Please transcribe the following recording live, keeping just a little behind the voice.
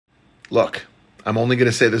Look, I'm only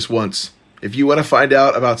going to say this once. If you want to find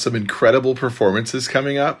out about some incredible performances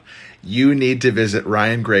coming up, you need to visit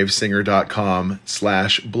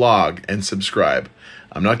ryangravesinger.com/blog and subscribe.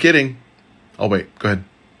 I'm not kidding. Oh, wait, go ahead.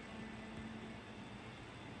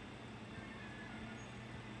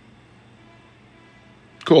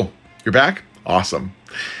 Cool. You're back? Awesome.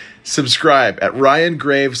 Subscribe at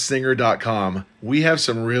ryangravesinger.com. We have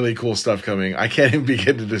some really cool stuff coming. I can't even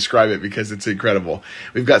begin to describe it because it's incredible.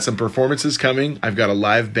 We've got some performances coming. I've got a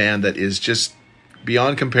live band that is just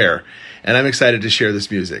beyond compare, and I'm excited to share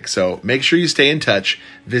this music. So make sure you stay in touch.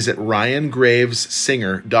 Visit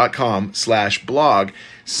ryangravesinger.com/blog.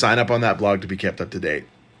 Sign up on that blog to be kept up to date.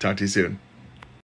 Talk to you soon.